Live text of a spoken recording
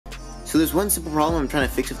So there's one simple problem I'm trying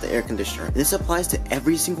to fix with the air conditioner. This applies to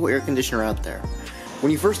every single air conditioner out there.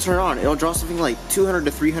 When you first turn it on, it'll draw something like 200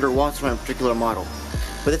 to 300 watts from a particular model.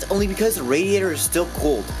 But that's only because the radiator is still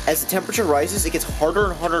cold. As the temperature rises, it gets harder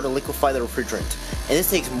and harder to liquefy the refrigerant, and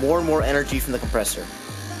this takes more and more energy from the compressor.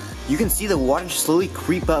 You can see the wattage slowly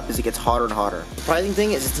creep up as it gets hotter and hotter. The surprising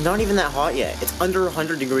thing is it's not even that hot yet. It's under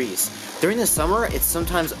 100 degrees. During the summer, it's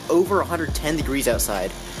sometimes over 110 degrees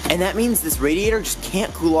outside. And that means this radiator just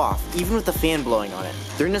can't cool off, even with the fan blowing on it.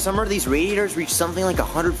 During the summer, these radiators reach something like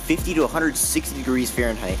 150 to 160 degrees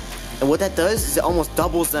Fahrenheit. And what that does is it almost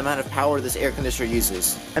doubles the amount of power this air conditioner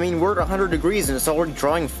uses. I mean, we're at 100 degrees and it's already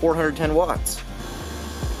drawing 410 watts.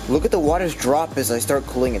 Look at the wattage drop as I start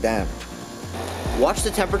cooling it down. Watch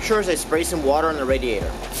the temperature as I spray some water on the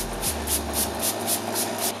radiator.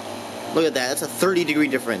 Look at that, that's a 30-degree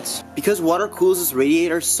difference. Because water cools this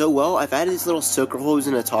radiator so well, I've added this little soaker hose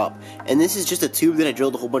in the top. And this is just a tube that I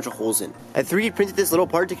drilled a whole bunch of holes in. I 3D printed this little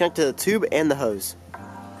part to connect to the tube and the hose.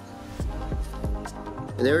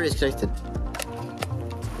 And there it is connected.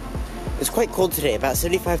 It's quite cold today, about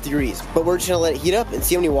 75 degrees, but we're just gonna let it heat up and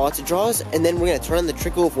see how many watts it draws, and then we're gonna turn on the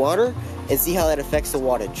trickle of water and see how that affects the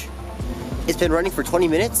wattage. It's been running for 20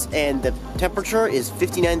 minutes, and the temperature is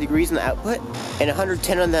 59 degrees on the output, and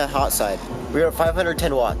 110 on the hot side. We're at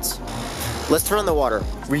 510 watts. Let's turn on the water.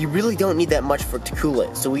 We really don't need that much for it to cool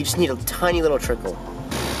it, so we just need a tiny little trickle.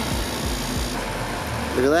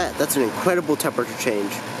 Look at that, that's an incredible temperature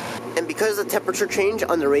change. And because of the temperature change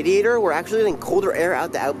on the radiator, we're actually getting colder air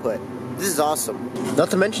out the output. This is awesome. Not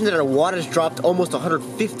to mention that our wattage dropped almost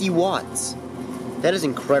 150 watts. That is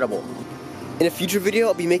incredible. In a future video,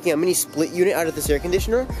 I'll be making a mini split unit out of this air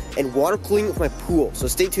conditioner and water cooling with my pool, so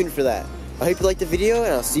stay tuned for that. I hope you liked the video,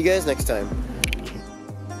 and I'll see you guys next time.